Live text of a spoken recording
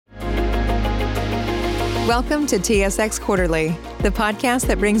Welcome to TSX Quarterly, the podcast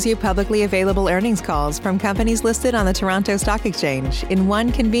that brings you publicly available earnings calls from companies listed on the Toronto Stock Exchange in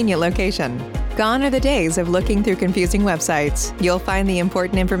one convenient location. Gone are the days of looking through confusing websites. You'll find the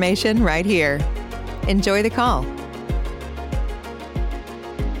important information right here. Enjoy the call.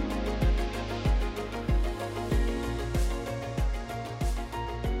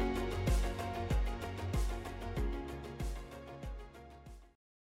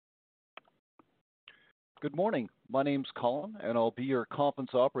 Good morning. My name's Colin, and I'll be your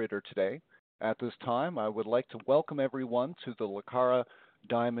conference operator today. At this time, I would like to welcome everyone to the Lucara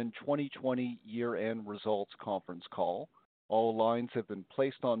Diamond 2020 year-end results conference call. All lines have been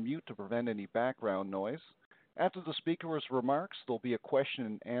placed on mute to prevent any background noise. After the speaker's remarks, there'll be a question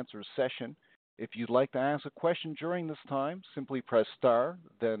and answer session. If you'd like to ask a question during this time, simply press star,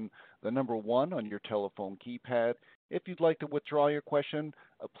 then the number 1 on your telephone keypad. If you'd like to withdraw your question,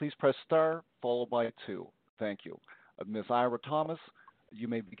 please press star followed by 2. Thank you. Ms. Ira Thomas, you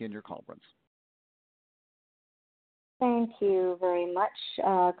may begin your conference. Thank you very much,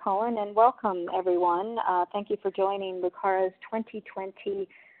 Colin, and welcome, everyone. Thank you for joining Lucara's 2020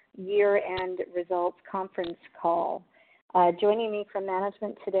 year-end results conference call. Joining me from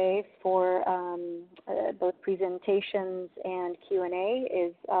management today for both presentations and Q&A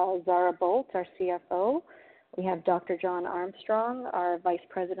is Zara Bolt, our CFO. We have Dr. John Armstrong, our Vice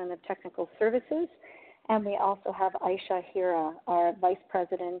President of Technical Services, and we also have Aisha Hira, our Vice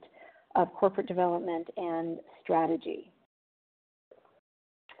President of Corporate Development and Strategy.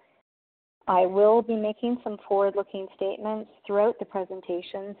 I will be making some forward-looking statements throughout the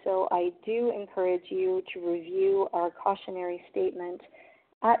presentation, so I do encourage you to review our cautionary statement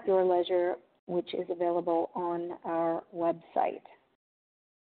at your leisure, which is available on our website.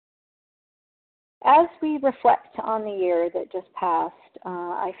 As we reflect on the year that just passed,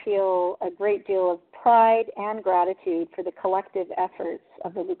 I feel a great deal of pride and gratitude for the collective efforts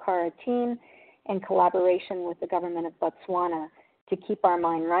of the Lucara team in collaboration with the government of Botswana to keep our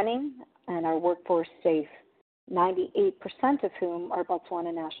mine running and our workforce safe, 98% of whom are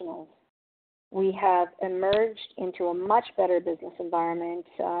Botswana nationals. We have emerged into a much better business environment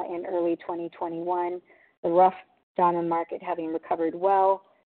in early 2021, the rough diamond market having recovered well,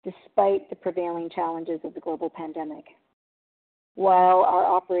 despite the prevailing challenges of the global pandemic. While our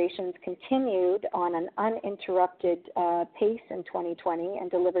operations continued on an uninterrupted pace in 2020 and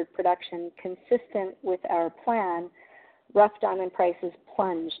delivered production consistent with our plan, rough diamond prices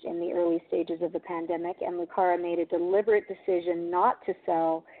plunged in the early stages of the pandemic, and Lucara made a deliberate decision not to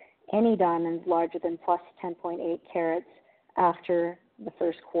sell any diamonds larger than plus 10.8 carats after the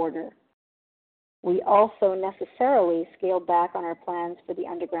first quarter. We also necessarily scaled back on our plans for the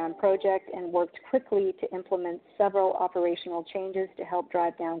underground project and worked quickly to implement several operational changes to help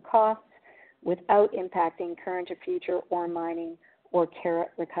drive down costs without impacting current or future ore mining or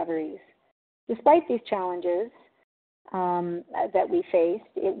carat recoveries. Despite these challenges that we faced,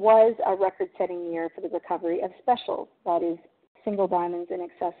 it was a record-setting year for the recovery of specials, that is, single diamonds in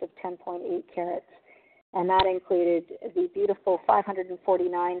excess of 10.8 carats. And that included the beautiful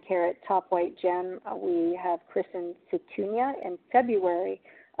 549-carat top white gem we have christened Sethunya in February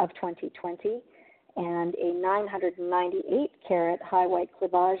of 2020, and a 998-carat high white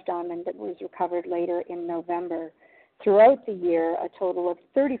cleavage diamond that was recovered later in November. Throughout the year, a total of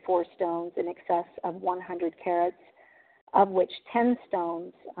 34 stones in excess of 100 carats, of which 10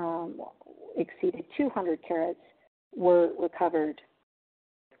 stones exceeded 200 carats, were recovered.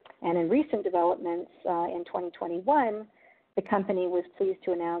 And in recent developments in 2021, the company was pleased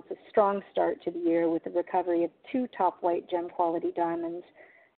to announce a strong start to the year with the recovery of 2 top white gem quality diamonds,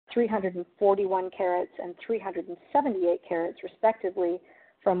 341 carats and 378 carats respectively,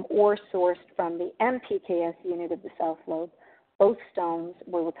 from ore sourced from the MPKS unit of the South Lobe. Both stones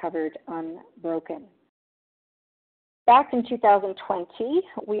were recovered unbroken. Back in 2020,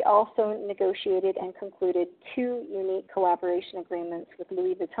 we also negotiated and concluded 2 unique collaboration agreements with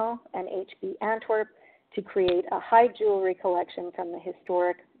Louis Vuitton and HB Antwerp to create a high jewelry collection from the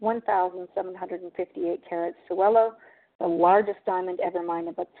historic 1,758-carat Sewelô, the largest diamond ever mined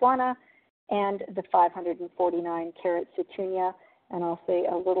in Botswana, and the 549-carat Sethunya, and I'll say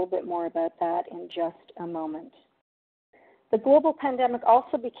a little bit more about that in just a moment. The global pandemic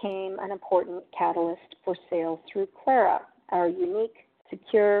also became an important catalyst for sales through Clara, our unique,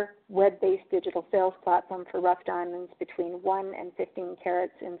 secure, web-based digital sales platform for rough diamonds between 1 and 15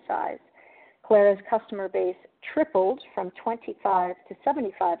 carats in size. Clara's customer base tripled from 25 to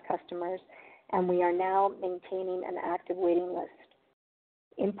 75 customers, and we are now maintaining an active waiting list.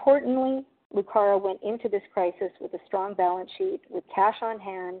 Importantly, Lucara went into this crisis with a strong balance sheet, with cash on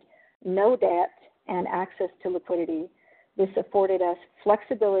hand, no debt, and access to liquidity. This afforded us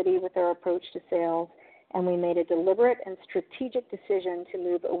flexibility with our approach to sales, and we made a deliberate and strategic decision to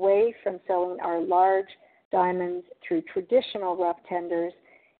move away from selling our large diamonds through traditional rough tenders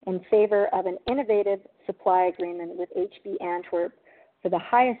in favor of an innovative supply agreement with HB Antwerp for the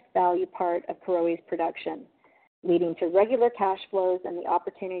highest value part of Karowe's production, leading to regular cash flows and the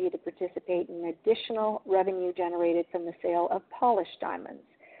opportunity to participate in additional revenue generated from the sale of polished diamonds.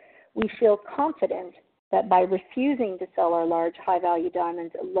 We feel confident that by refusing to sell our large high-value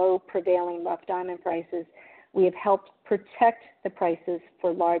diamonds at low prevailing rough diamond prices, we have helped protect the prices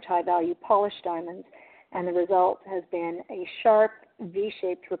for large high-value polished diamonds, and the result has been a sharp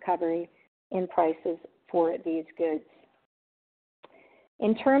V-shaped recovery in prices for these goods.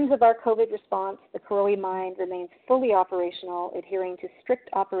 In terms of our COVID response, the Karowe mine remains fully operational, adhering to strict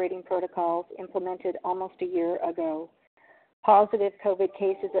operating protocols implemented almost a year ago. Positive COVID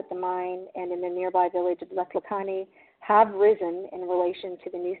cases at the mine and in the nearby village of Letlhakane have risen in relation to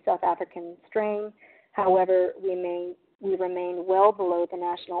the new South African strain. However, we remain well below the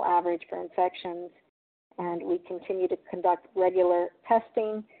national average for infections, and we continue to conduct regular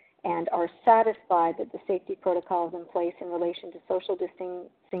testing and are satisfied that the safety protocols in place in relation to social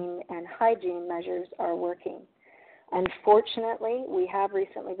distancing and hygiene measures are working. Unfortunately, we have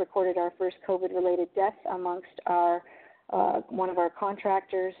recently recorded our first COVID-related death amongst one of our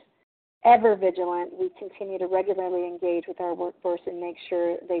contractors. Ever vigilant, we continue to regularly engage with our workforce and make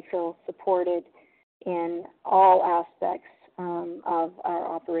sure they feel supported in all aspects of our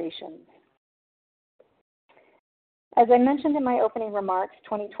operations. As I mentioned in my opening remarks,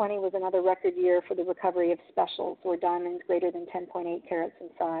 2020 was another record year for the recovery of specials, or diamonds greater than 10.8 carats in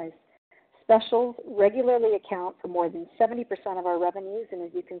size. Specials regularly account for more than 70% of our revenues, and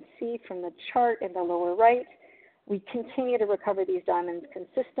as you can see from the chart in the lower right, we continue to recover these diamonds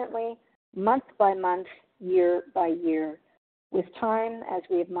consistently, month by month, year by year. With time, as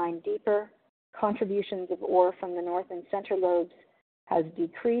we have mined deeper, contributions of ore from the north and center lobes has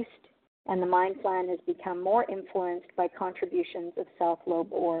decreased, and the mine plan has become more influenced by contributions of South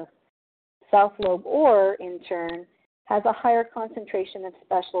Lobe ore. South Lobe ore, in turn, has a higher concentration of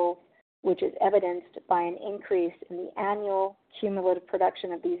specials, which is evidenced by an increase in the annual cumulative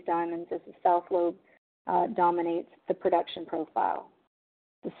production of these diamonds as the South Lobe dominates the production profile.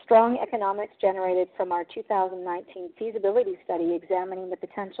 The strong economics generated from our 2019 feasibility study examining the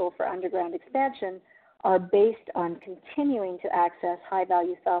potential for underground expansion are based on continuing to access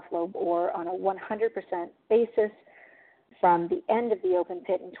high-value South Lobe ore on a 100% basis from the end of the open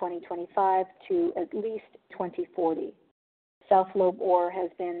pit in 2025 to at least 2040. South Lobe ore has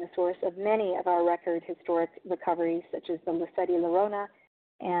been the source of many of our record historic recoveries, such as the Lesedi Larona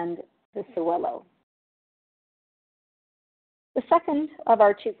and the Sewelô. The second of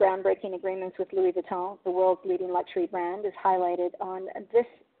our two groundbreaking agreements with Louis Vuitton, the world's leading luxury brand, is highlighted on this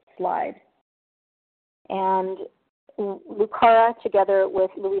slide. And Lucara, together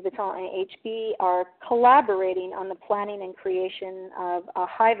with Louis Vuitton and HB, are collaborating on the planning and creation of a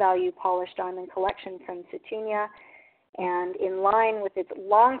high-value polished diamond collection from Sethunya. And in line with its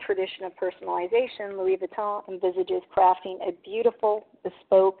long tradition of personalization, Louis Vuitton envisages crafting a beautiful,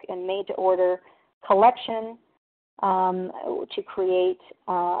 bespoke, and made-to-order collection to create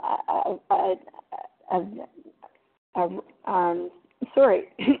an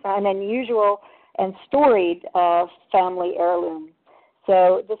unusual and storied family heirloom.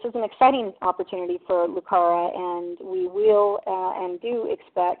 So this is an exciting opportunity for Lucara, and we will and do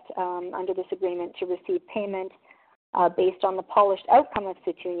expect under this agreement to receive payment based on the polished outcome of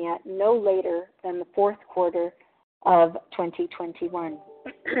Sethunya no later than the fourth quarter of 2021.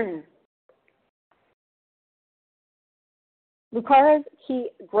 Lucara's key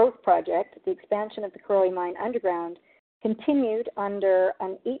growth project, the expansion of the Karowe mine underground, continued under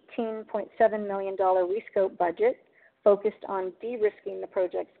an $18.7 million rescope budget focused on de-risking the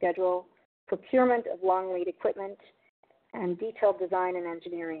project schedule, procurement of long lead equipment, and detailed design and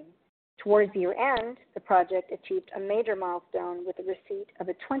engineering. Towards year-end, the project achieved a major milestone with the receipt of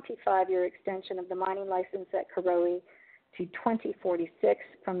a 25-year extension of the mining license at Karowe to 2046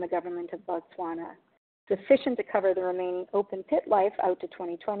 from the government of Botswana, sufficient to cover the remaining open pit life out to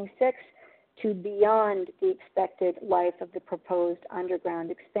 2026 to beyond the expected life of the proposed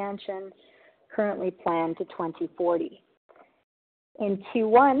underground expansion, currently planned to 2040. In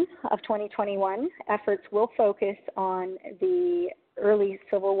Q1 of 2021, efforts will focus on the early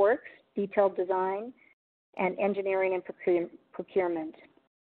civil works, detailed design, and engineering and procurement.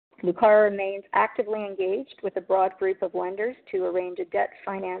 Lucara remains actively engaged with a broad group of lenders to arrange a debt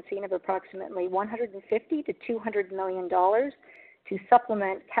financing of approximately $150 to $200 million to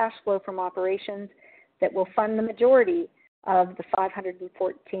supplement cash flow from operations that will fund the majority of the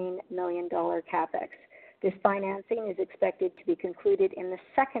 $514 million capex. This financing is expected to be concluded in the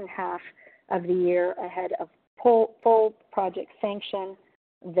second half of the year ahead of full project sanction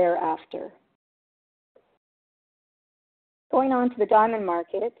thereafter. Going on to the diamond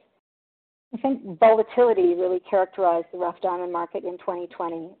market, I think volatility really characterized the rough diamond market in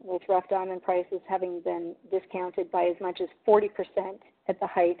 2020, with rough diamond prices having been discounted by as much as 40% at the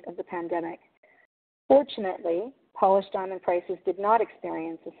height of the pandemic. Fortunately, polished diamond prices did not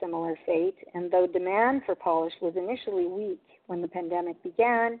experience a similar fate, and though demand for polish was initially weak when the pandemic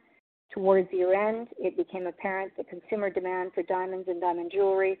began, towards year-end, it became apparent that consumer demand for diamonds and diamond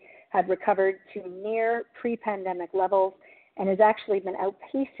jewelry had recovered to near pre-pandemic levels and has actually been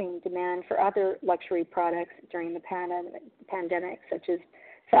outpacing demand for other luxury products during the pandemic, such as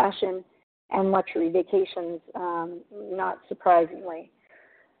fashion and luxury vacations, not surprisingly.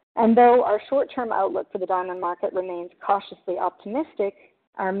 And though our short-term outlook for the diamond market remains cautiously optimistic,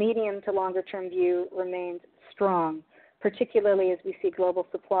 our medium to longer-term view remains strong, particularly as we see global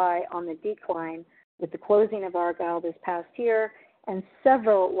supply on the decline with the closing of Argyle this past year and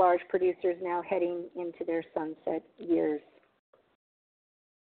several large producers now heading into their sunset years.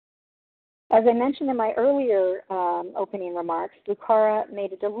 As I mentioned in my earlier opening remarks, Lucara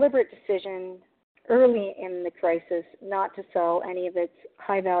made a deliberate decision early in the crisis not to sell any of its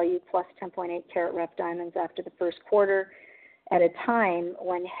high-value plus 10.8 carat rough diamonds after the first quarter at a time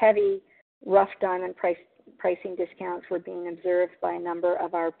when heavy rough diamond pricing discounts were being observed by a number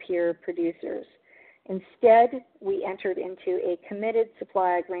of our peer producers. Instead, we entered into a committed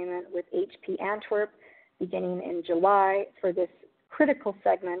supply agreement with HP Antwerp beginning in July for this critical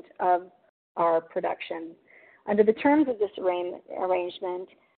segment of our production. Under the terms of this arrangement,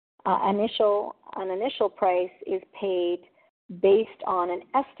 an initial price is paid based on an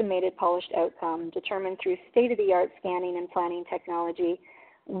estimated polished outcome determined through state-of-the-art scanning and planning technology,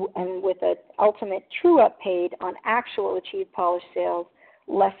 and with an ultimate true-up paid on actual achieved polish sales,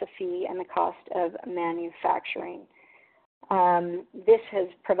 less a fee and the cost of manufacturing. This has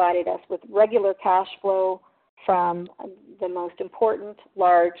provided us with regular cash flow from the most important,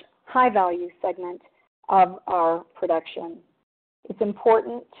 large, high-value segment of our production. It's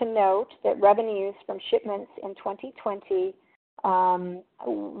important to note that revenues from shipments in 2020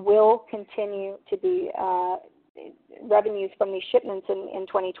 will continue to be revenues from these shipments in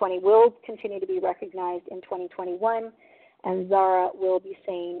 2020 will continue to be recognized in 2021, and Zara will be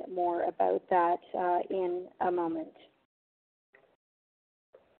saying more about that in a moment.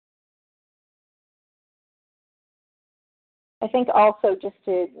 I think also just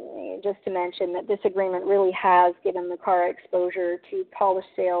to mention that this agreement really has given Lucara exposure to polished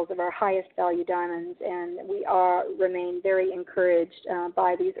sales of our highest value diamonds, and we remain very encouraged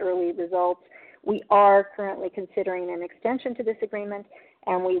by these early results. We are currently considering an extension to this agreement,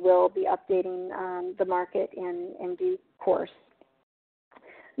 and we will be updating the market in due course.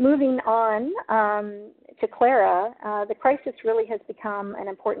 Moving on to Clara, the crisis really has become an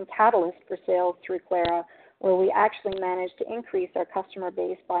important catalyst for sales through Clara, where we actually managed to increase our customer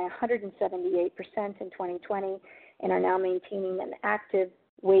base by 178% in 2020 and are now maintaining an active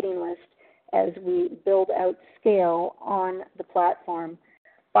waiting list as we build out scale on the platform.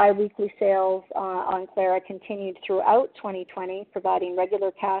 Bi-weekly sales on Clara continued throughout 2020, providing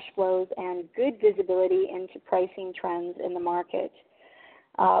regular cash flows and good visibility into pricing trends in the market.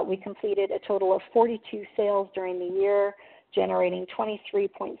 We completed a total of 42 sales during the year, generating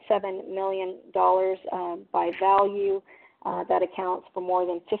 $23.7 million by value. That accounts for more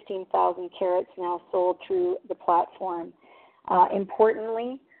than 15,000 carats now sold through the platform.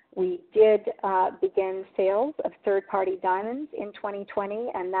 Importantly, we did begin sales of third-party diamonds in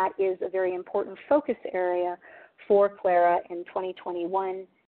 2020, and that is a very important focus area for Clara in 2021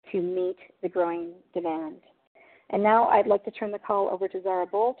 to meet the growing demand. And now I'd like to turn the call over to Zara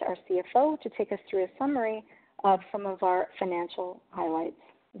Bolt, our CFO, to take us through a summary of some of our financial highlights.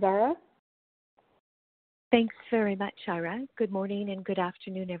 Zara? Thanks very much, Ira. Good morning and good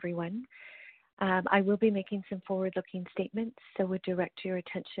afternoon, everyone. I will be making some forward-looking statements, so would direct your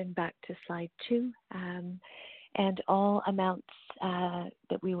attention back to slide 2. And all amounts that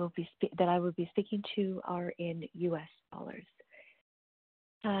I will be speaking to are in U.S. dollars.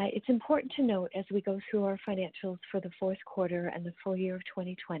 It's important to note as we go through our financials for the fourth quarter and the full year of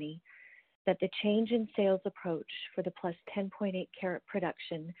 2020 that the change in sales approach for the plus 10.8 carat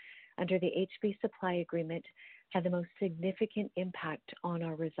production under the HB supply agreement had the most significant impact on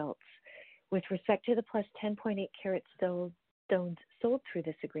our results. With respect to the plus 10.8 carat stones sold through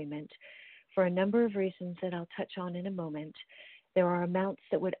this agreement, for a number of reasons that I'll touch on in a moment, There are amounts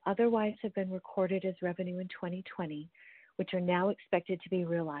that would otherwise have been recorded as revenue in 2020, which are now expected to be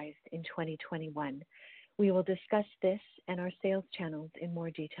realized in 2021. We will discuss this and our sales channels in more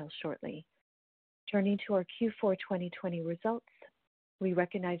detail shortly. Turning to our Q4 2020 results, we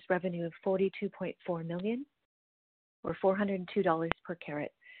recognized revenue of $42.4 million, or $402 per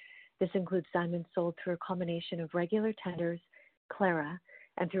carat. This includes diamonds sold through a combination of regular tenders, Clara,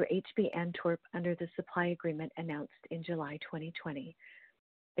 and through HB Antwerp under the supply agreement announced in July 2020.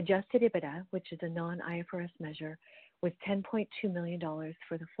 Adjusted EBITDA, which is a non-IFRS measure, was $10.2 million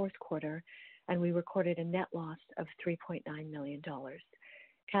for the fourth quarter, and we recorded a net loss of $3.9 million.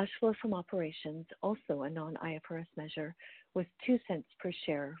 Cash flow from operations, also a non-IFRS measure, was 2 cents per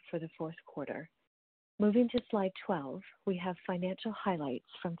share for the fourth quarter. Moving to slide 12, we have financial highlights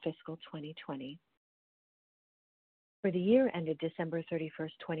from fiscal 2020. For the year ended December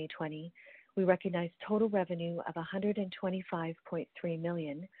 31st, 2020, we recognized total revenue of $125.3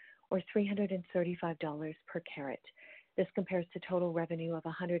 million, or $335 per carat. This compares to total revenue of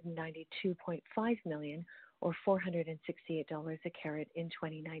 $192.5 million, or $468 a carat in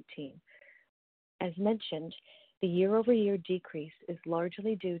 2019. As mentioned, the year-over-year decrease is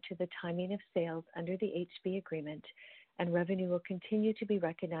largely due to the timing of sales under the HB agreement, and revenue will continue to be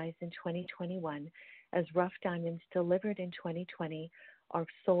recognized in 2021 as rough diamonds delivered in 2020 are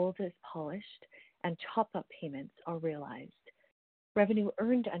sold as polished and top-up payments are realized. Revenue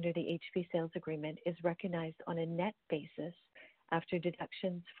earned under the HB sales agreement is recognized on a net basis after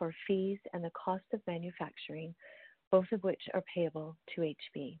deductions for fees and the cost of manufacturing, both of which are payable to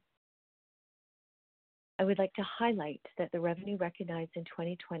HB. I would like to highlight that the revenue recognized in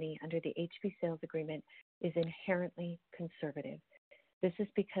 2020 under the HB sales agreement is inherently conservative. This is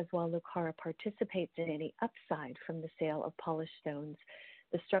because while Lucara participates in any upside from the sale of polished stones,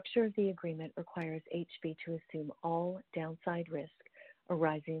 the structure of the agreement requires HB to assume all downside risk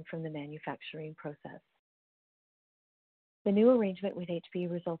arising from the manufacturing process. The new arrangement with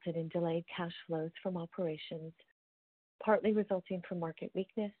HB resulted in delayed cash flows from operations, partly resulting from market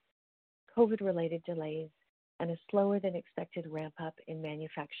weakness, COVID-related delays, and a slower than expected ramp-up in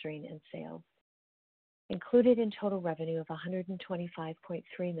manufacturing and sales. Included in total revenue of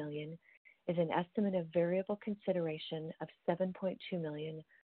 $125.3 million is an estimate of variable consideration of $7.2 million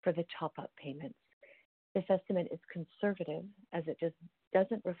for the top-up payments. This estimate is conservative as it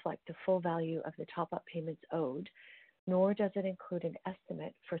doesn't reflect the full value of the top-up payments owed, nor does it include an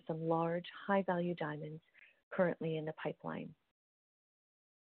estimate for some large, high-value diamonds currently in the pipeline.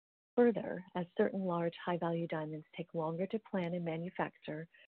 Further, as certain large, high-value diamonds take longer to plan and manufacture,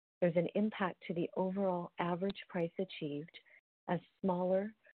 there's an impact to the overall average price achieved as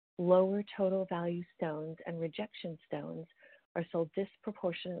smaller, lower total value stones and rejection stones are sold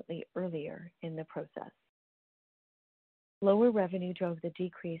disproportionately earlier in the process. Lower revenue drove the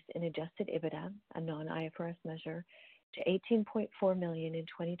decrease in adjusted EBITDA, a non-IFRS measure, to $18.4 million in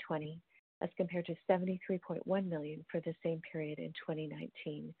 2020 as compared to $73.1 million for the same period in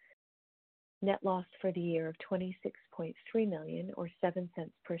 2019. Net loss for the year of $26.3 million, or 7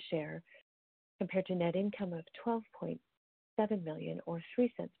 cents per share, compared to net income of $12.7 million, or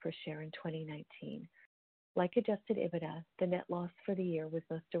 3 cents per share in 2019. Like adjusted EBITDA, the net loss for the year was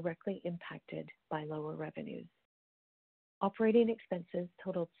most directly impacted by lower revenues. Operating expenses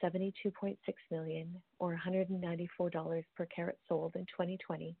totaled $72.6 million, or $194 per carat sold in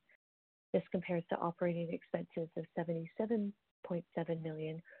 2020. This compares to operating expenses of $77.7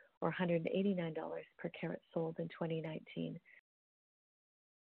 million, or $189 per carat sold in 2019.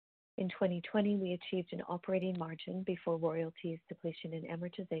 In 2020, we achieved an operating margin before royalties, depletion, and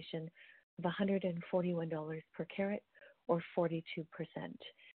amortization of $141 per carat, or 42%.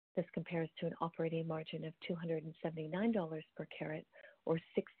 This compares to an operating margin of $279 per carat, or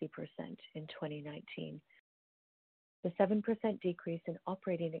 60% in 2019. The 7% decrease in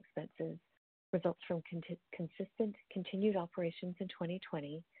operating expenses results from consistent continued operations in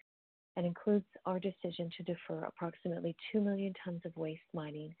 2020 and includes our decision to defer approximately 2 million tons of waste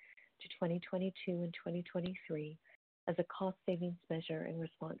mining to 2022 and 2023 as a cost savings measure in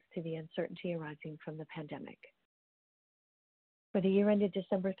response to the uncertainty arising from the pandemic. For the year ended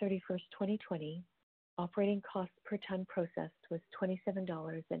December 31st, 2020, operating costs per ton processed was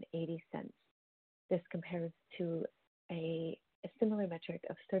 $27.80. This compares to a similar metric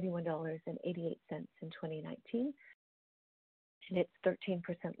of $31.88 in 2019, and it's 13%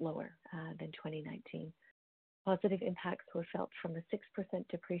 lower than 2019. Positive impacts were felt from the 6%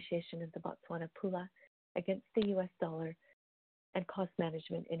 depreciation of the Botswana pula against the US dollar and cost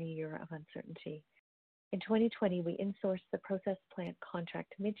management in a year of uncertainty. In 2020, we insourced the process plant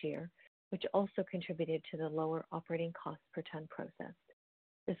contract mid-year, which also contributed to the lower operating cost per ton processed.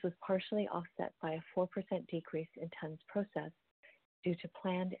 This was partially offset by a 4% decrease in tons processed due to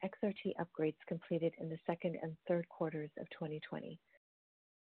planned XRT upgrades completed in the second and third quarters of 2020.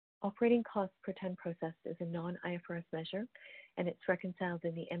 Operating cost per ton processed is a non-IFRS measure, and it's reconciled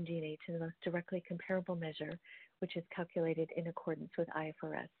in the MD&A to the most directly comparable measure, which is calculated in accordance with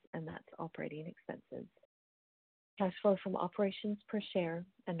IFRS, and that's operating expenses. Cash flow from operations per share,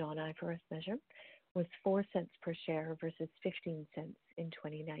 a non-IFRS measure, was 4 cents per share versus 15 cents in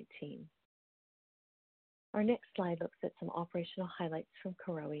 2019. Our next slide looks at some operational highlights from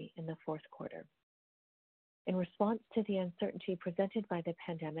Karowe in the fourth quarter. In response to the uncertainty presented by the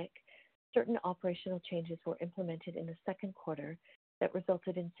pandemic, certain operational changes were implemented in the second quarter that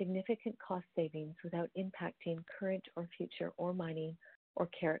resulted in significant cost savings without impacting current or future ore mining or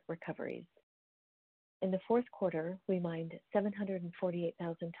carat recoveries. In the fourth quarter, we mined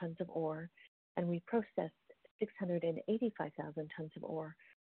 748,000 tons of ore, and we processed 685,000 tons of ore,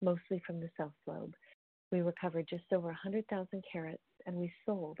 mostly from the South Lobe. We recovered just over 100,000 carats, and we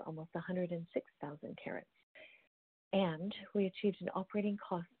sold almost 106,000 carats. And we achieved an operating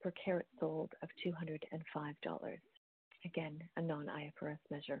cost per carat sold of $205. Again, a non-IFRS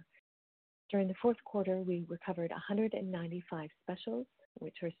measure. During the fourth quarter, we recovered 195 specials,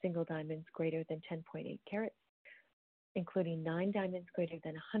 which are single diamonds greater than 10.8 carats, including 9 diamonds greater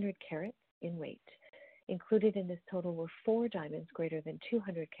than 100 carats in weight. Included in this total were 4 diamonds greater than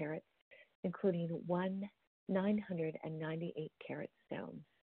 200 carats, including 1 998 carat stone.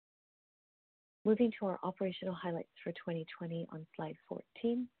 Moving to our operational highlights for 2020 on slide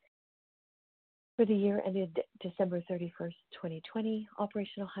 14. For the year ended December 31st, 2020,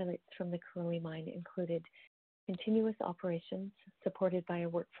 operational highlights from the Karowe mine included continuous operations supported by a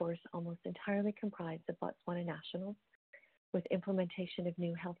workforce almost entirely comprised of Botswana nationals, with implementation of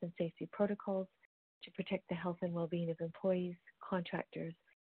new health and safety protocols to protect the health and well-being of employees, contractors,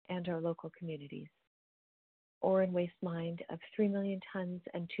 and our local communities. Ore and waste mined of 3 million tons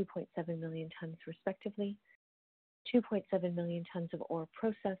and 2.7 million tons respectively, 2.7 million tons of ore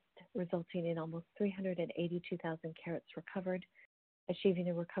processed, resulting in almost 382,000 carats recovered, achieving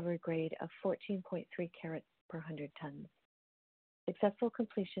a recovered grade of 14.3 carats per 100 tons. Successful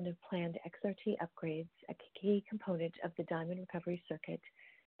completion of planned XRT upgrades, a key component of the diamond recovery circuit,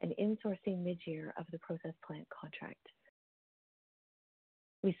 and insourcing mid-year of the process plant contract.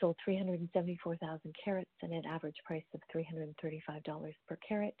 We sold 374,000 carats at an average price of $335 per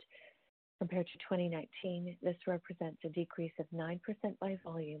carat. Compared to 2019, this represents a decrease of 9% by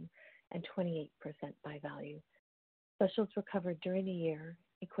volume and 28% by value. Specials recovered during the year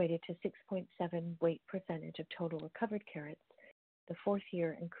equated to 6.7 weight percentage of total recovered carats, the fourth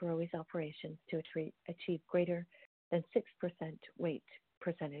year in Karowe's operations to achieve greater than 6% weight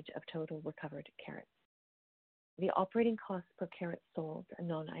percentage of total recovered carats. The operating cost per carat sold, a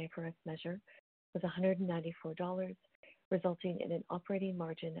non-IFRS measure, was $194, resulting in an operating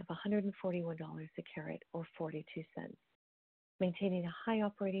margin of $141 a carat or 42 cents. Maintaining a high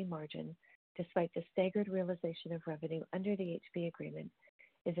operating margin despite the staggered realization of revenue under the HB agreement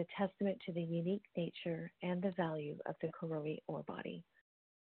is a testament to the unique nature and the value of the Karowe ore body.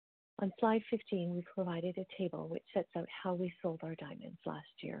 On slide 15, we provided a table which sets out how we sold our diamonds last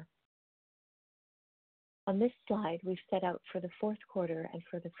year. On this slide, we've set out for the fourth quarter and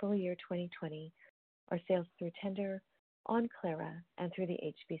for the full year 2020 our sales through tender, on Clara, and through the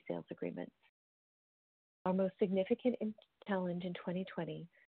HB sales agreements. Our most significant challenge in 2020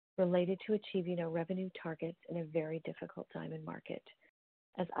 related to achieving our revenue targets in a very difficult diamond market.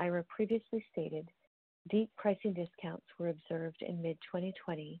 As Ira previously stated, deep pricing discounts were observed in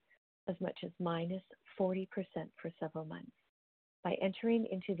mid-2020, as much as minus 40% for several months. By entering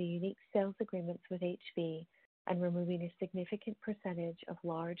into the unique sales agreements with HB and removing a significant percentage of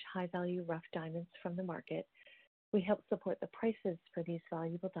large, high-value rough diamonds from the market, we help support the prices for these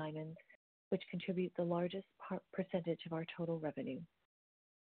valuable diamonds, which contribute the largest percentage of our total revenue.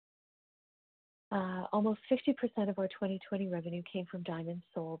 Almost 50% of our 2020 revenue came from diamonds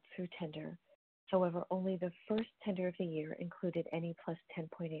sold through tender. However, only the first tender of the year included any plus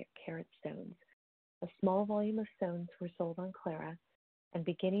 10.8 carat stones. A small volume of stones were sold on Clara, and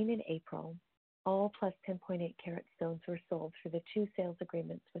beginning in April, all plus 10.8 carat stones were sold through the 2 sales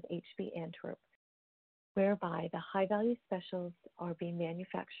agreements with HB Antwerp, whereby the high-value specials are being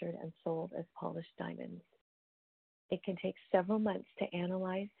manufactured and sold as polished diamonds. It can take several months to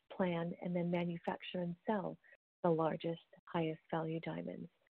analyze, plan, and then manufacture and sell the largest, highest value diamonds.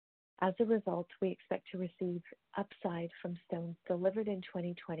 As a result, we expect to receive upside from stones delivered in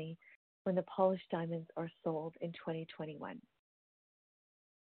 2020 when the polished diamonds are sold in 2021.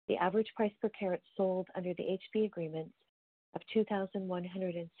 The average price per carat sold under the HB agreements of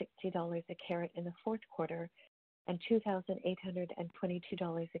 $2,160 a carat in the fourth quarter and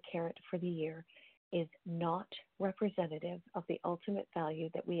 $2,822 a carat for the year is not representative of the ultimate value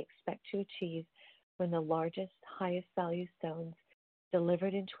that we expect to achieve when the largest, highest value stones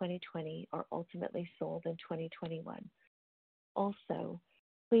delivered in 2020 are ultimately sold in 2021. Also,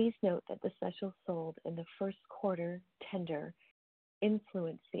 please note that the specials sold in the first quarter tender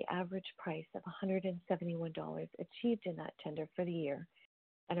influenced the average price of $171 achieved in that tender for the year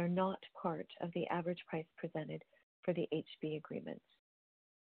and are not part of the average price presented for the HB agreements.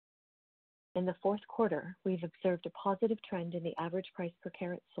 In the fourth quarter, we've observed a positive trend in the average price per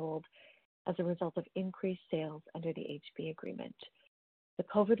carat sold as a result of increased sales under the HB agreement. The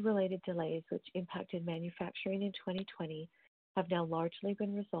COVID-related delays which impacted manufacturing in 2020 have now largely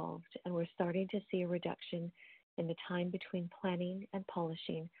been resolved, and we're starting to see a reduction in the time between planning and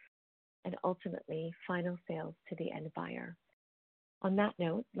polishing and ultimately final sales to the end buyer. On that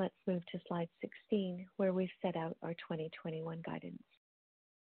note, let's move to slide 16, where we've set out our 2021 guidance.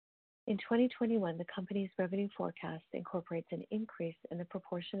 In 2021, the company's revenue forecast incorporates an increase in the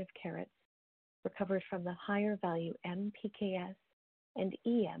proportion of carats recovered from the higher value MPKS and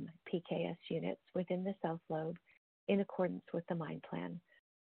EMPKS units within the South Lobe in accordance with the mine plan.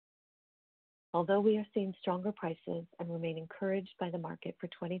 Although we are seeing stronger prices and remain encouraged by the market for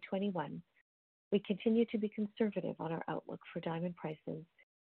 2021, we continue to be conservative on our outlook for diamond prices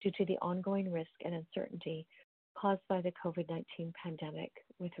due to the ongoing risk and uncertainty caused by the COVID-19 pandemic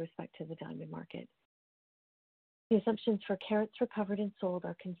with respect to the diamond market. The assumptions for carats recovered and sold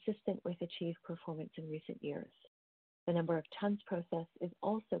are consistent with achieved performance in recent years. The number of tons processed is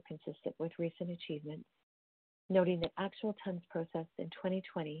also consistent with recent achievements, noting that actual tons processed in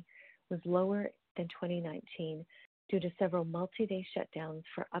 2020 was lower than 2019 due to several multi-day shutdowns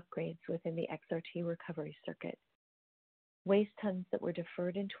for upgrades within the XRT recovery circuit. Waste tons that were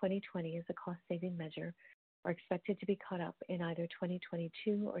deferred in 2020 as a cost-saving measure are expected to be caught up in either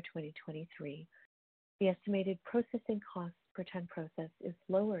 2022 or 2023. The estimated processing cost per ton processed is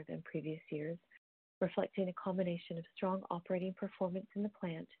lower than previous years, reflecting a combination of strong operating performance in the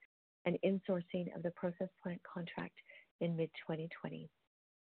plant and insourcing of the process plant contract in mid-2020.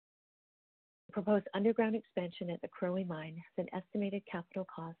 The proposed underground expansion at the Karowe mine has an estimated capital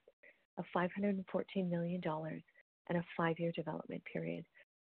cost of $514 million and a 5-year development period.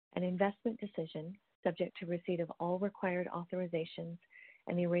 An investment decision, subject to receipt of all required authorizations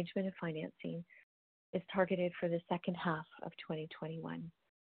and the arrangement of financing, is targeted for the second half of 2021.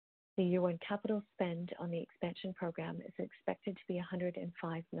 The year one capital spend on the expansion program is expected to be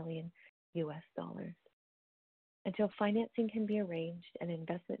 $105 million US. Until financing can be arranged and an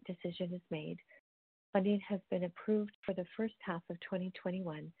investment decision is made, funding has been approved for the first half of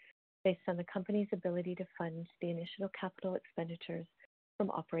 2021 based on the company's ability to fund the initial capital expenditures from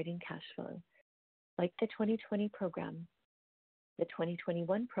operating cash flow. Like the 2020 program, the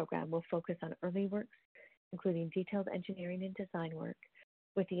 2021 program will focus on early works, including detailed engineering and design work,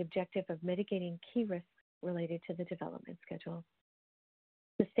 with the objective of mitigating key risks related to the development schedule.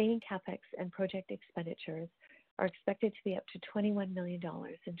 Sustaining CapEx and project expenditures are expected to be up to $21 million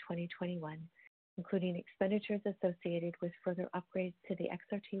in 2021, including expenditures associated with further upgrades to the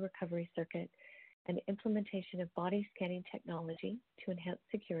XRT recovery circuit and implementation of body scanning technology to enhance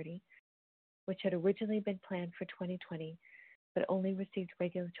security, which had originally been planned for 2020, but only received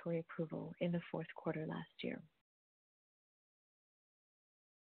regulatory approval in the fourth quarter last year.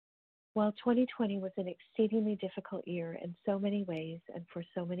 While 2020 was an exceedingly difficult year in so many ways and for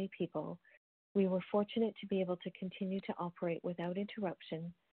so many people, we were fortunate to be able to continue to operate without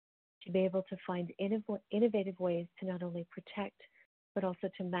interruption, to be able to find innovative ways to not only protect, but also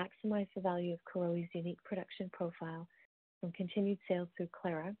to maximize the value of Karowe's unique production profile from continued sales through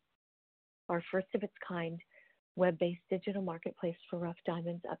Clara, our first of its kind web-based digital marketplace for rough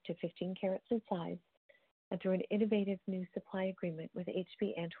diamonds up to 15 carats in size, and through an innovative new supply agreement with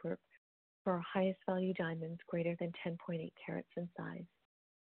HB Antwerp for our highest value diamonds greater than 10.8 carats in size.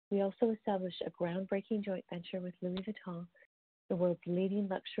 We also established a groundbreaking joint venture with Louis Vuitton, the world's leading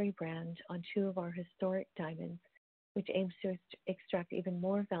luxury brand, on 2 of our historic diamonds, which aims to extract even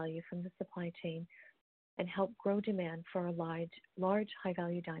more value from the supply chain and help grow demand for our large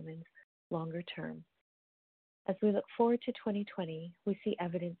high-value diamonds longer term. As we look forward to 2020, we see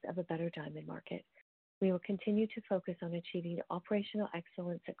evidence of a better diamond market. We will continue to focus on achieving operational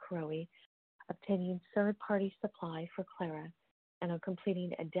excellence at Karowe, obtaining third-party supply for Clara, and on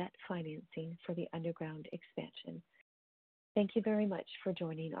completing a debt financing for the underground expansion. Thank you very much for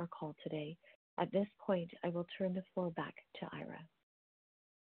joining our call today. At this point, I will turn the floor back to Ira.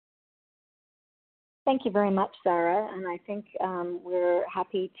 Thank you very much, Zara, and I think we're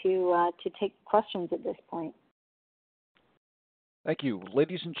happy to take questions at this point. Thank you.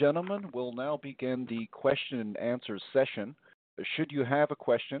 Ladies and gentlemen, we'll now begin the question and answer session. Should you have a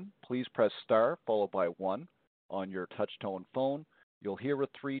question, please press star followed by 1 on your touch-tone phone. You'll hear a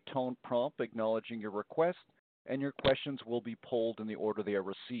 3-tone prompt acknowledging your request, and your questions will be polled in the order they are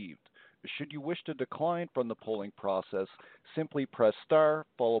received. Should you wish to decline from the polling process, simply press star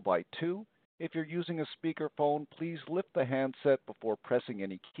followed by 2. If you're using a speakerphone, please lift the handset before pressing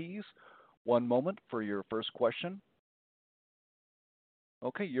any keys. One moment for your first question.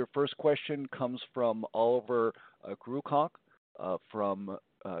 Okay, your first question comes from Oliver Grucock from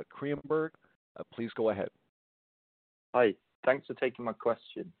Kreemberg. Please go ahead. Hi, thanks for taking my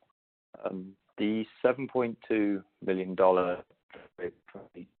question. The $7.2 million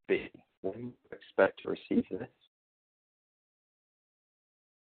bid, when do you expect to receive this?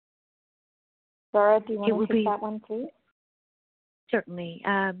 Zara, do you want to take that one, please? Certainly.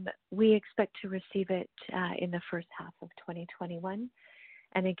 We expect to receive it in the first half of 2021.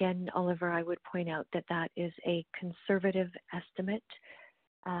 And again, Oliver, I would point out that that is a conservative estimate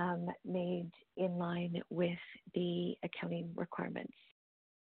made in line with the accounting requirements.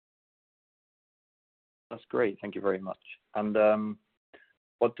 That's great. Thank you very much. And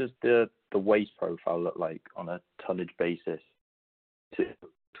what does the waste profile look like on a tonnage basis to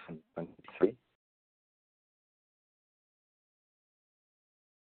 2023?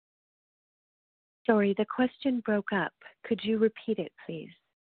 Sorry, the question broke up. Could you repeat it, please?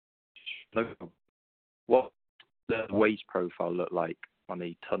 No. What does the waste profile look like on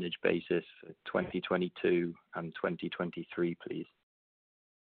a tonnage basis for 2022 and 2023, please?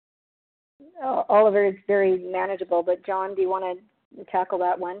 Oliver, it's very manageable, but John, do you want to tackle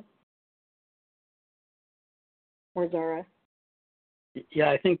that one? Or Zara? Yeah,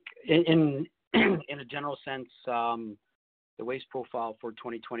 I think in a general sense, the waste profile for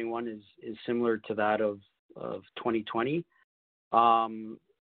 2021 is similar to that of 2020.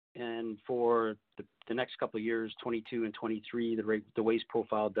 And for the next couple of years, 22 and 23, the waste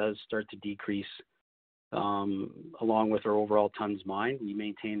profile does start to decrease along with our overall tons mined. We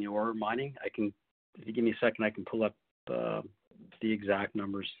maintain the ore mining. If you give me a second, I can pull up the exact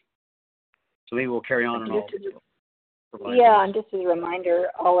numbers. So maybe we'll carry on and and just as a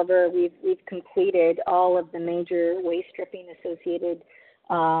reminder, Oliver, we've completed all of the major waste stripping associated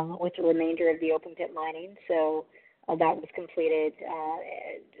with the remainder of the open pit mining. So that was completed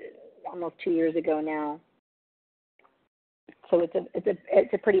almost 2 years ago now. So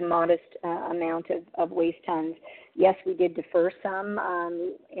it's a pretty modest amount of waste tons. Yes, we did defer some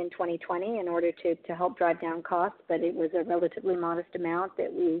in 2020 in order to help drive down costs, but it was a relatively modest amount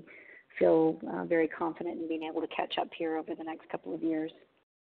that we feel very confident in being able to catch up here over the next couple of years.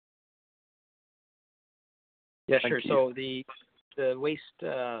 Yeah, sure. So the waste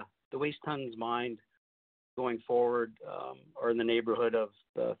tons mined going forward are in the neighborhood of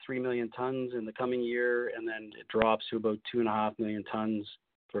 3 million tons in the coming year, and then it drops to about 2.5 million tons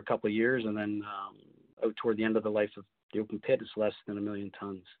for a couple of years, and then out toward the end of the life of the open pit, it's less than 1 million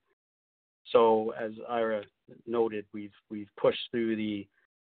tons. So as Ira noted, we've pushed through the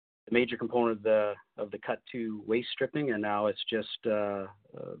major component of the cut to waste stripping, and now it's just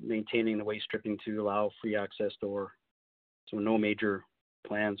maintaining the waste stripping to allow free access to ore. So no major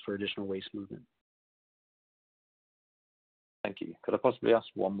plans for additional waste movement. Thank you. Could I possibly ask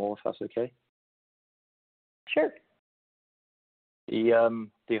one more, if that's okay? Sure. The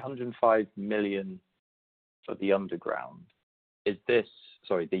 105 million for the underground, is this,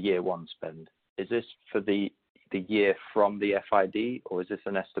 sorry, the year one spend, is this for the year from the FID, or is this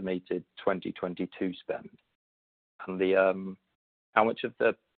an estimated 2022 spend? And how much of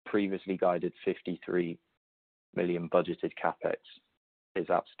the previously guided 53 million budgeted capex is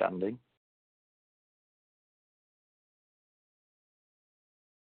outstanding?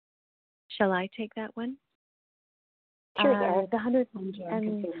 Shall I take that one? Sure. The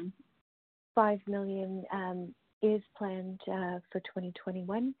 105 million is planned for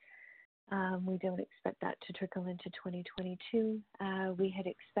 2021. We don't expect that to trickle into 2022. We had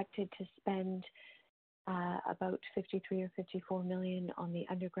expected to spend about 53 or 54 million on the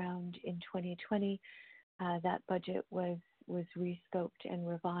underground in 2020. That budget was rescoped and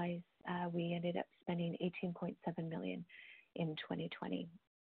revised. We ended up spending 18.7 million in 2020.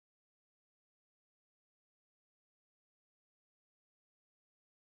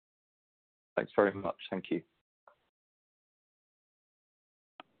 Thanks very much. Thank you.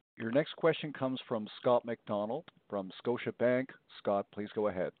 Your next question comes from Scott McDonald from Scotiabank. Scott, please go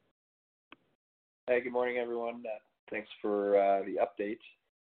ahead. Hey, good morning, everyone. Thanks for the update.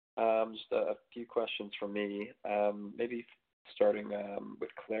 Just a few questions from me. Maybe starting with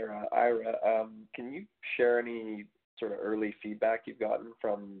Clara. Ira, can you share any sort of early feedback you've gotten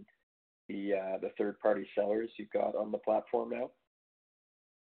from the third-party sellers you've got on the platform now?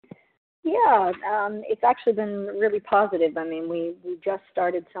 Yeah, it's actually been really positive. I mean, we just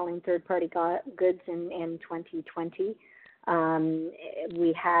started selling third-party goods in 2020.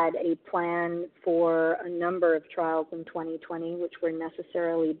 We had a plan for a number of trials in 2020, which were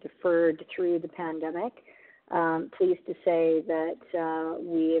necessarily deferred through the pandemic. Pleased to say that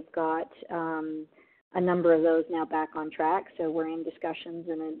we have got a number of those now back on track. So we're in discussions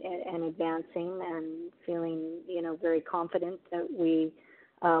and advancing and feeling, very confident that we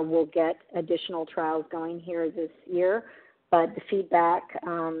will get additional trials going here this year. But the feedback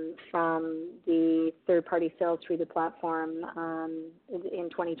from the third-party sales through the platform in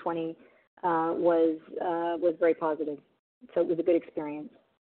 2020 was very positive. So it was a good experience.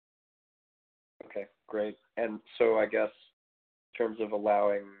 Okay, great. And so I guess in terms of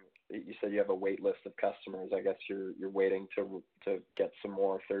allowing, you said you have a wait list of customers. I guess you're waiting to get some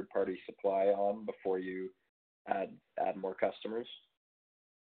more third-party supply on before you add more customers.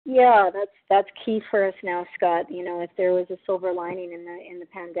 Yeah, that's key for us now, Scott. If there was a silver lining in the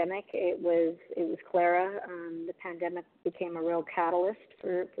pandemic, it was Clara. The pandemic became a real catalyst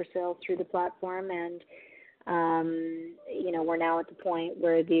for sales through the platform, and we're now at the point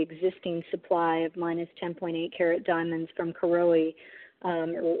where the existing supply of minus 10.8 carat diamonds from Karowe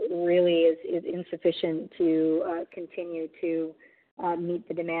really is insufficient to continue to meet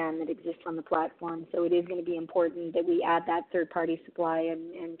the demand that exists on the platform. So it is going to be important that we add that third-party supply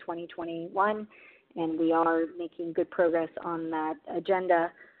in 2021, and we are making good progress on that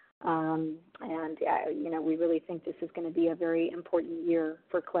agenda. We really think this is going to be a very important year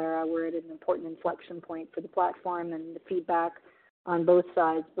for Clara. We're at an important inflection point for the platform, and the feedback on both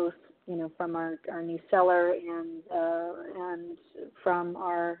sides, both from our new seller and from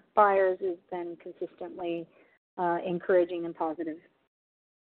our buyers, has been consistently encouraging and positive.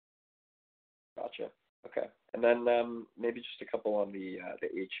 Gotcha. Okay. And then maybe just a couple on the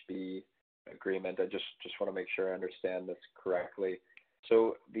HB agreement. I just want to make sure I understand this correctly.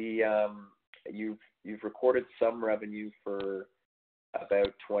 So you've recorded some revenue for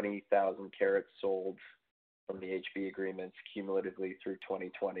about 20,000 carats sold from the HB agreements cumulatively through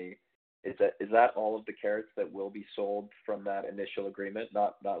 2020. Is that all of the carats that will be sold from that initial agreement,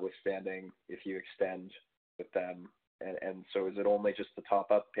 notwithstanding if you extend with them? And so is it only just the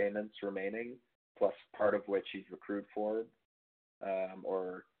top-up payments remaining, plus part of which you've accrued for,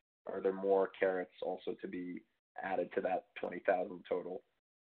 or are there more carats also to be added to that 20,000 total?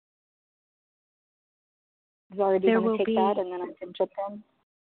 Zara, do you want to take that, and then I can jump in?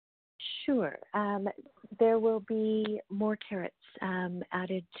 Sure. There will be more carats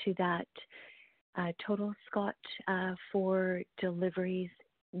added to that total, Scott, for deliveries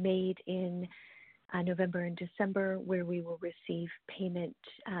made in November and December, where we will receive payment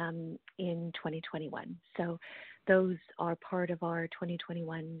in 2021. So those are part of our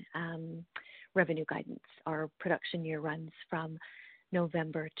 2021 revenue guidance. Our production year runs from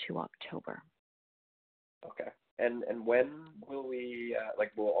November to October. Okay. And when will we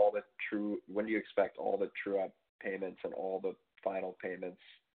when do you expect all the true-up payments and all the final payments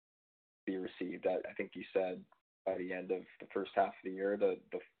be received? I think you said by the end of the first half of the year, the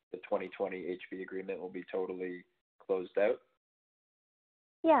 2020 HB agreement will be totally closed out?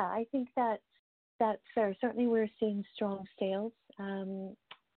 Yeah, I think that's fair. Certainly we're seeing strong sales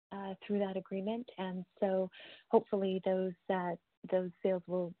through that agreement, and so hopefully those sales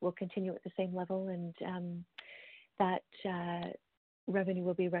will continue at the same level, and that revenue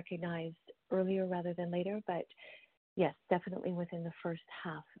will be recognized earlier rather than later, but yes, definitely within the first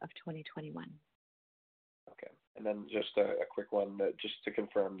half of 2021. Okay. And then just a quick one, just to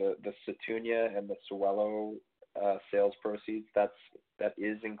confirm, the Sethunya and the Sewelô sales proceeds, that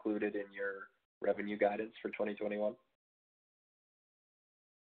is included in your revenue guidance for 2021?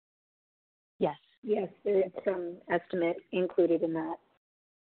 Yes. Yes, there is some estimate included in that.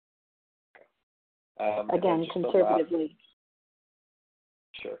 Okay. Again, conservatively.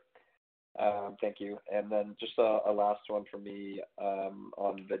 Sure. Thank you. And then just a last one for me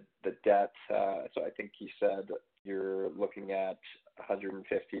on the debt. So I think you said you're looking at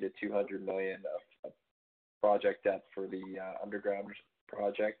 150 to 200 million of project debt for the underground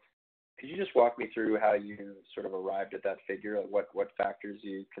project. Could you just walk me through how you sort of arrived at that figure? What factors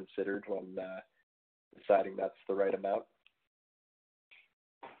you considered when deciding that's the right amount?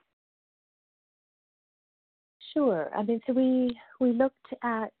 Sure. I mean, so we looked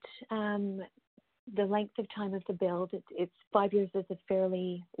at the length of time of the build, it's 5 years is a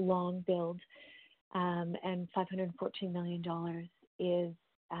fairly long build, and $514 million is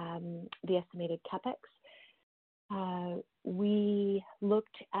the estimated CapEx. We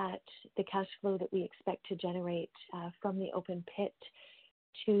looked at the cash flow that we expect to generate from the open pit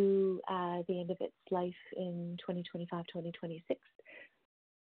to the end of its life in 2025, 2026.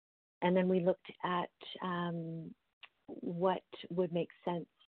 And then we looked at what would make sense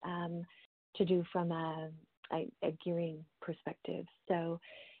to do from a gearing perspective. So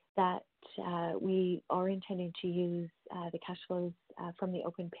that we are intending to use the cash flows from the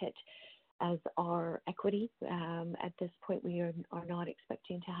open pit as our equity. At this point, we are not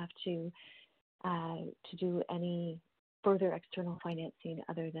expecting to have to do any further external financing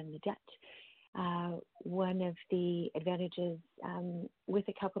other than the debt. One of the advantages with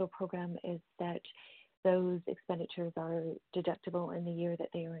the capital program is that those expenditures are deductible in the year that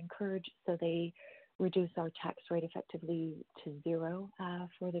they are incurred, so they reduce our tax rate effectively to zero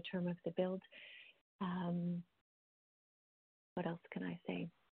for the term of the build. What else can I say?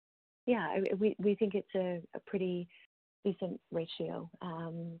 Yeah, we think it's a pretty decent ratio.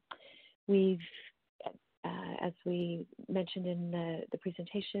 We've, as we mentioned in the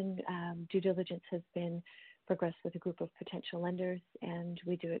presentation, due diligence has been progressed with a group of potential lenders, and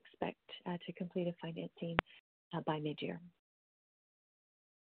we do expect to complete a financing by mid-year.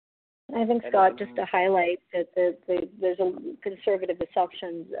 I think, Scott, just to highlight that there's a conservative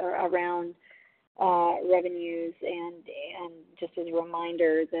assumptions around revenues, and just as a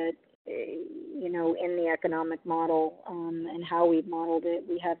reminder that in the economic model and how we've modeled it,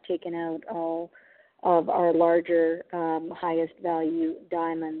 we have taken out all of our larger, highest value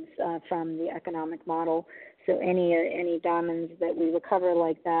diamonds from the economic model. So any diamonds that we recover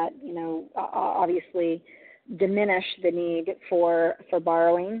like that, obviously diminish the need for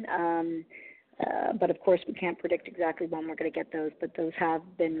borrowing. But of course, we can't predict exactly when we're going to get those, but those have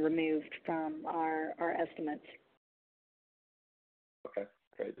been removed from our estimates. Okay,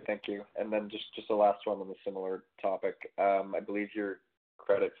 great. Thank you. And then just the last one on a similar topic. I believe your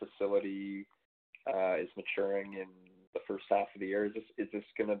credit facility is maturing in the first half of the year. Is this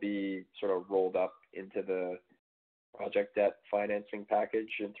going to be sort of rolled up into the project debt financing package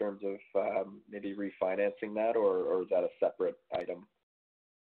in terms of maybe refinancing that, or is that a separate item?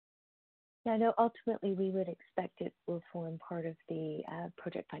 Yeah, no, ultimately we would expect it will form part of the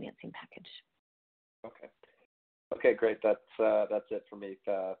project financing package. Okay. Okay, great. That's it for me.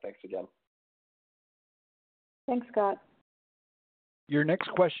 Thanks again. Thanks, Scott. Your next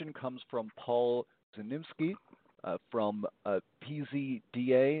question comes from Paul Zanimski from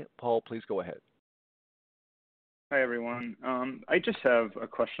PZDA. Paul, please go ahead. Hi, everyone. I just have a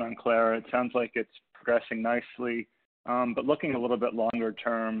question on Clara. It sounds like it's progressing nicely, but looking a little bit longer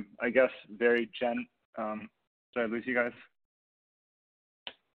term, I guess did I lose you guys?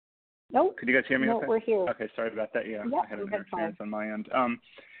 Nope. Could you guys hear me? No, okay? We're here. Okay, sorry about that. Yeah, Yep, I had an interference on my end.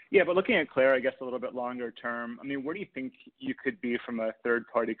 Yeah, but looking at Clara, I guess a little bit longer term, I mean, where do you think you could be from a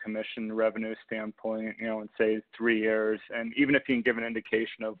third-party commission revenue standpoint, in say 3 years? And even if you can give an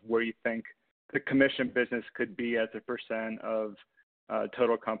indication of where you think the commission business could be as a % of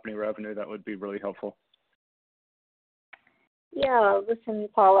total company revenue, that would be really helpful. Yeah, listen,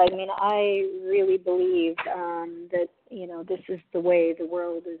 Paul, I mean, I really believe that, this is the way the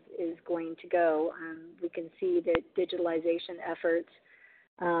world is going to go. We can see that digitalization efforts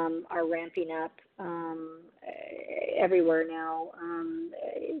are ramping up everywhere now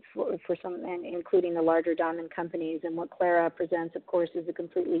for some, and including the larger diamond companies. And what Clara presents, of course, is a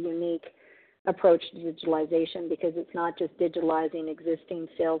completely unique approach to digitalization, because it's not just digitalizing existing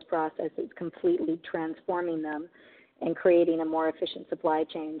sales process, it's completely transforming them and creating a more efficient supply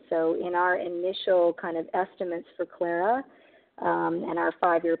chain. So in our initial kind of estimates for Clara and our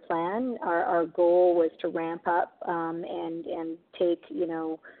 5-year plan, our goal was to ramp up and take,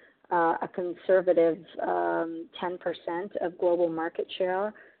 a conservative 10% of global market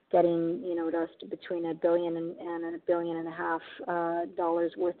share, getting, us to between $1 billion and $1.5 billion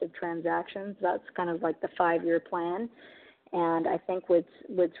worth of transactions. That's kind of like the 5-year plan. And I think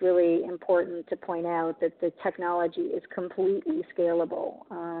what's really important to point out that the technology is completely scalable.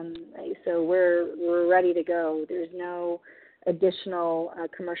 So we're ready to go. There's no additional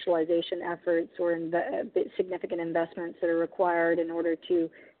commercialization efforts or significant investments that are required in order to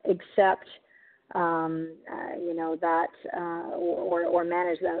accept, that or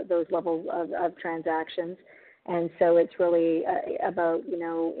manage those levels of transactions. And so it's really about,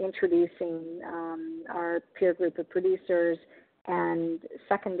 introducing our peer group of producers and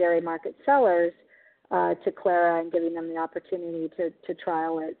secondary market sellers to Clara and giving them the opportunity to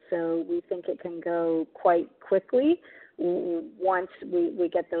trial it. So we think it can go quite quickly once we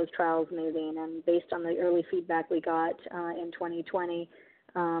get those trials moving. And based on the early feedback we got in 2020,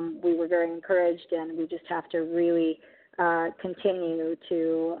 we were very encouraged, and we just have to really continue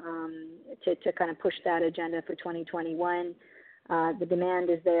to kind of push that agenda for 2021. The demand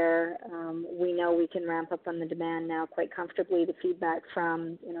is there. We know we can ramp up on the demand now quite comfortably. The feedback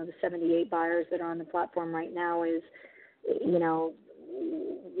from, the 78 buyers that are on the platform right now is, we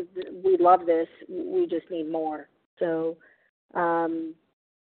love this. We just need more. So,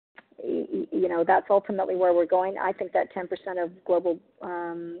 that's ultimately where we're going. I think that 10% of global,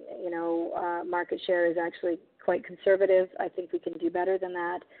 market share is actually quite conservative. I think we can do better than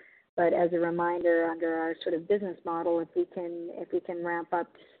that. But as a reminder, under our sort of business model, if we can ramp up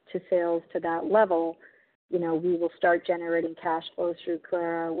to sales to that level, we will start generating cash flows through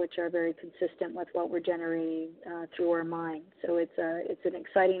Clara, which are very consistent with what we're generating through our mine. So it's an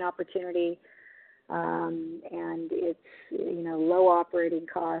exciting opportunity, and it's low operating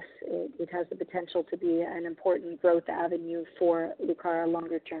costs. It has the potential to be an important growth avenue for Lucara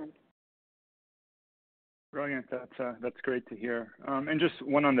longer term. Brilliant. That's great to hear. And just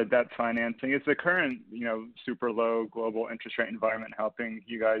one on the debt financing. Is the current, super low global interest rate environment helping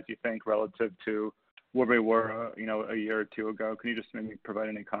you guys, you think, relative to where we were, a year or two ago? Can you just maybe provide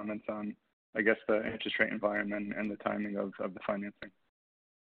any comments on, I guess, the interest rate environment and the timing of the financing?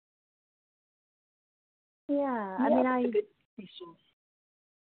 Yeah,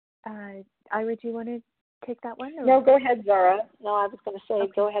 Ira, do you want to take that one? Or? No, go ahead, Zara. No, I was going to say,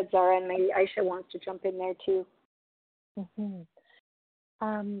 okay. Go ahead, Zara, and maybe Aisha wants to jump in there too. Mm-hmm.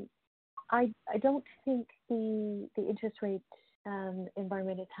 I don't think the interest rate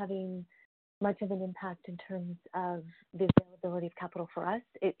environment is having much of an impact in terms of the availability of capital for us.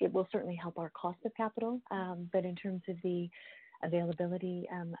 It will certainly help our cost of capital, but in terms of the availability,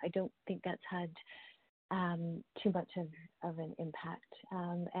 I don't think that's had too much of an impact.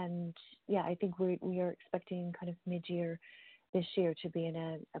 And yeah, I think we are expecting kind of mid-year this year to be in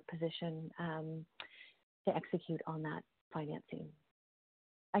a position to execute on that financing.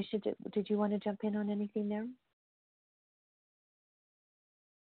 Aisha, did you want to jump in on anything there?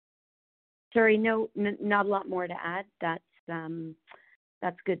 Sorry, no, not a lot more to add. That's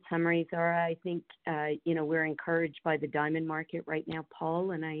good summary, Zara. I think we're encouraged by the diamond market right now,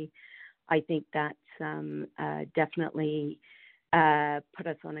 Paul, and I think that's definitely put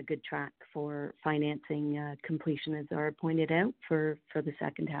us on a good track for financing completion, as Zara pointed out, for the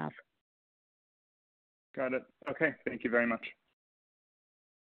second half. Got it. Okay, thank you very much.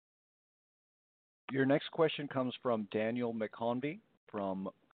 Your next question comes from Daniel McConvey from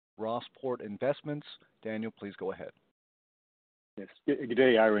Rossport Investments. Daniel, please go ahead. Yes. Good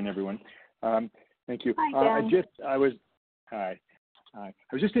day, Ira and everyone. Thank you. Hi, Dan. I was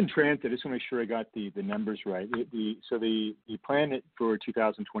just entranced. I just want to make sure I got the numbers right. So the plan for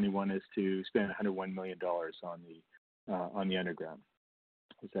 2021 is to spend $101 million on the underground.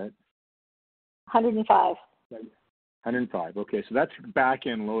 Is that 105? 105. Okay, so that's back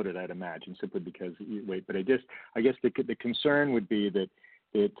end loaded, I'd imagine, simply because you wait. But I guess the concern would be that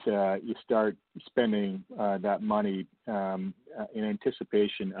you start spending that money in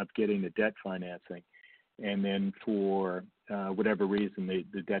anticipation of getting the debt financing, and then for whatever reason the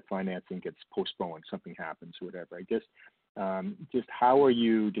debt financing gets postponed, something happens or whatever. I guess just how are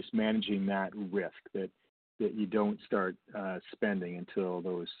you just managing that risk that you don't start spending until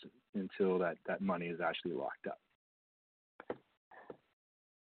that money is actually locked up?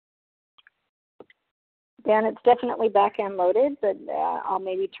 Dan, it's definitely back-end loaded, but I'll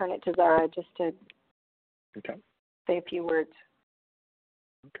maybe turn it to Zara just to say a few words.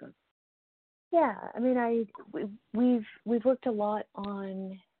 Okay. Yeah, I mean, we've worked a lot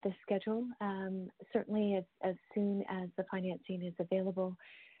on the schedule. Certainly, as soon as the financing is available,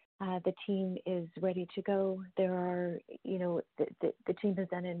 the team is ready to go. There are, the team has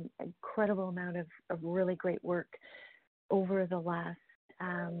done an incredible amount of really great work over the last.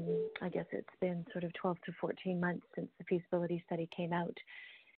 I guess it's been sort of 12 to 14 months since the feasibility study came out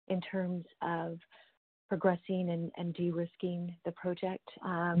in terms of progressing and de-risking the project.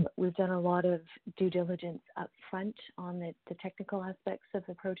 We've done a lot of due diligence up front on the technical aspects of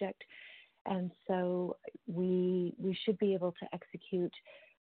the project. And so we should be able to execute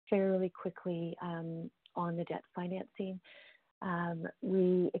fairly quickly on the debt financing.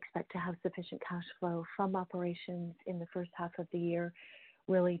 We expect to have sufficient cash flow from operations in the first half of the year,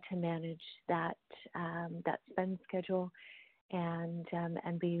 really to manage that spend schedule and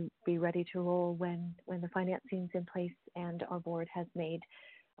be ready to roll when the financing's in place and our board has made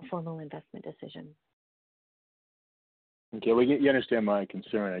a formal investment decision. Okay, well, you understand my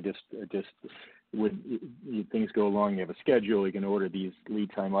concern. I just would things go along. You have a schedule. You can order these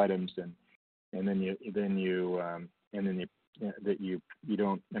lead time items, and then you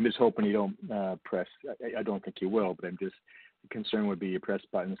don't. I'm just hoping you don't press. I don't think you will, but I'm just the concern would be you press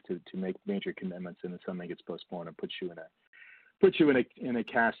buttons to make major commitments, and then something gets postponed and puts you in a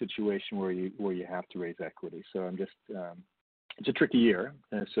cash situation where you have to raise equity. So I'm just it's a tricky year.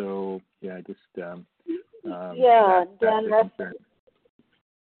 So yeah, just. Dan,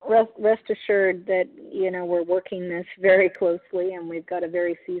 rest assured that we're working this very closely, and we've got a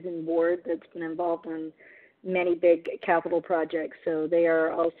very seasoned board that's been involved in many big capital projects. So they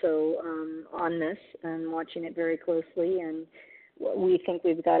are also on this and watching it very closely. And we think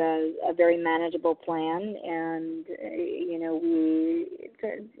we've got a very manageable plan, and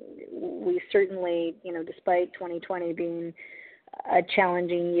we certainly, despite 2020 being a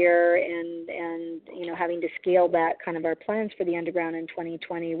challenging year and having to scale back kind of our plans for the underground in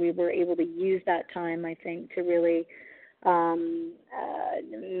 2020, we were able to use that time, I think, to really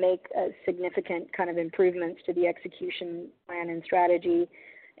make significant kind of improvements to the execution plan and strategy.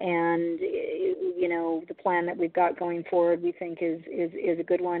 And the plan that we've got going forward, we think is a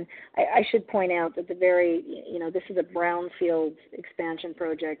good one. I should point out that this is a brownfield expansion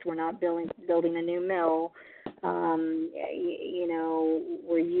project. We're not building a new mill.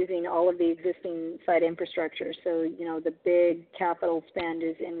 We're using all of the existing site infrastructure. So, the big capital spend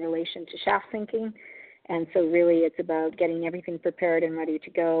is in relation to shaft sinking. And so really it's about getting everything prepared and ready to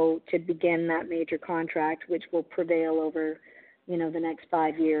go to begin that major contract, which will prevail over, the next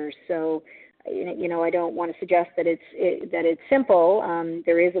 5 years. So, I don't want to suggest that it's simple.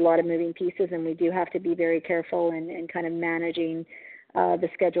 There is a lot of moving pieces, and we do have to be very careful in kind of managing the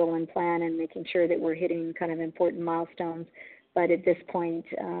schedule and plan and making sure that we're hitting kind of important milestones. But at this point,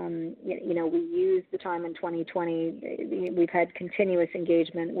 we used the time in 2020. We've had continuous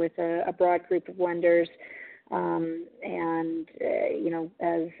engagement with a broad group of lenders.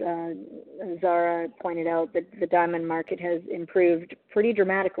 As Zara pointed out, the diamond market has improved pretty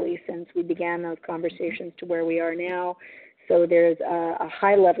dramatically since we began those conversations to where we are now. So there's a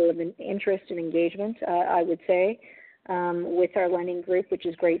high level of interest and engagement, I would say, with our lending group, which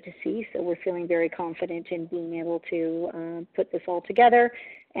is great to see. So we're feeling very confident in being able to put this all together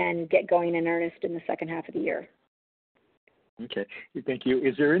and get going in earnest in the second half of the year. Okay, thank you.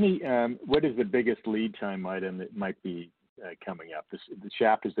 Is there any, what is the biggest lead time item that might be coming up? The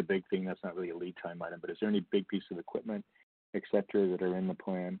shaft is the big thing. That's not really a lead time item, but is there any big piece of equipment, et cetera, that are in the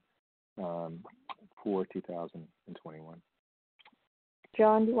plan for 2021?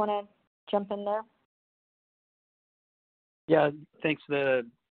 John, do you want to jump in there? Yeah, thanks. The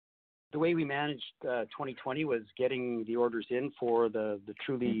way we managed 2020 was getting the orders in for the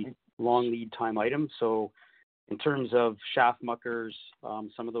truly long lead time items. So in terms of shaft muckers,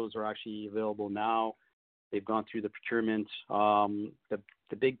 some of those are actually available now. They've gone through the procurement.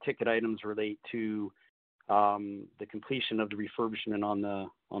 The big ticket items relate to the completion of the refurbishment on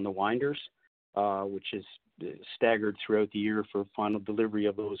the winders, which is staggered throughout the year for final delivery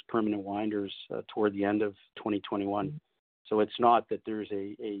of those permanent winders toward the end of 2021. So it's not that there's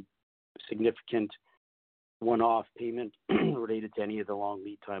a significant one-off payment related to any of the long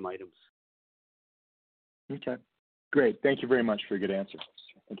lead time items. Okay, great. Thank you very much for a good answer.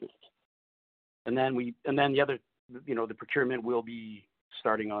 Thank you. And then the other, the procurement will be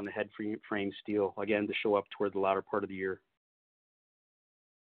starting on the head frame steel again to show up toward the latter part of the year.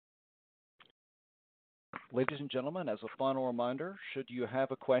 Ladies and gentlemen, as a final reminder, should you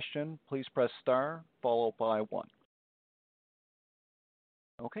have a question, please press star followed by 1.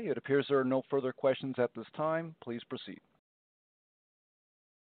 Okay, it appears there are no further questions at this time. Please proceed.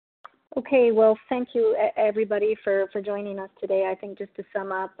 Okay, well, thank you, everybody, for joining us today. I think just to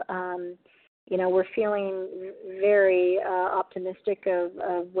sum up, we're feeling very optimistic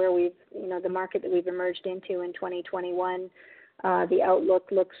of where we've, the market that we've emerged into in 2021. The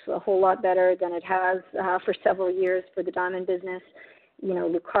outlook looks a whole lot better than it has for several years for the diamond business.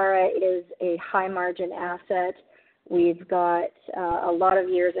 Lucara is a high-margin asset. We've got a lot of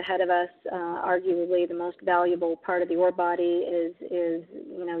years ahead of us. Arguably, the most valuable part of the ore body is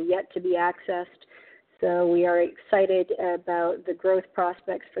yet to be accessed. So we are excited about the growth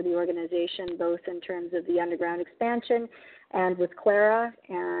prospects for the organization, both in terms of the underground expansion and with Clara.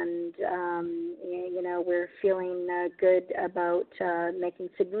 And we're feeling good about making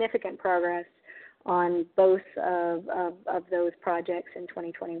significant progress on both of those projects in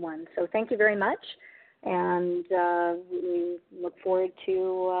 2021. So thank you very much. And we look forward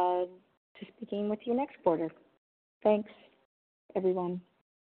to speaking with you next quarter. Thanks, everyone.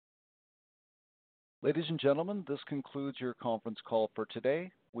 Ladies and gentlemen, this concludes your conference call for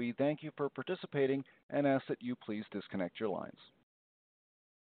today. We thank you for participating and ask that you please disconnect your lines.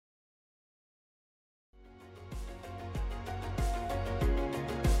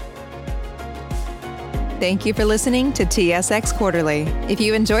 Thank you for listening to TSX Quarterly. If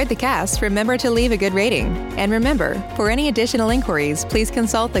you enjoyed the cast, remember to leave a good rating. And remember, for any additional inquiries, please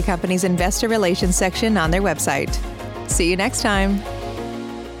consult the company's investor relations section on their website. See you next time.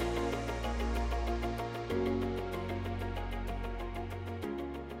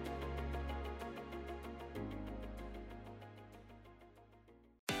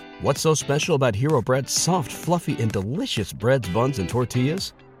 What's so special about Hero Bread's soft, fluffy, and delicious breads, buns, and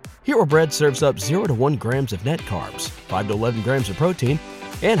tortillas? Hero Bread serves up 0 to 1 grams of net carbs, 5 to 11 grams of protein,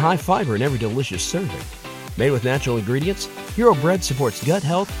 and high fiber in every delicious serving. Made with natural ingredients, Hero Bread supports gut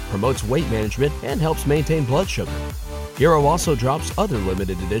health, promotes weight management, and helps maintain blood sugar. Hero also drops other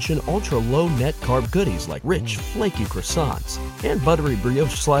limited edition ultra-low net carb goodies like rich, flaky croissants and buttery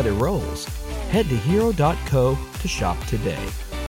brioche slider rolls. Head to hero.co to shop today.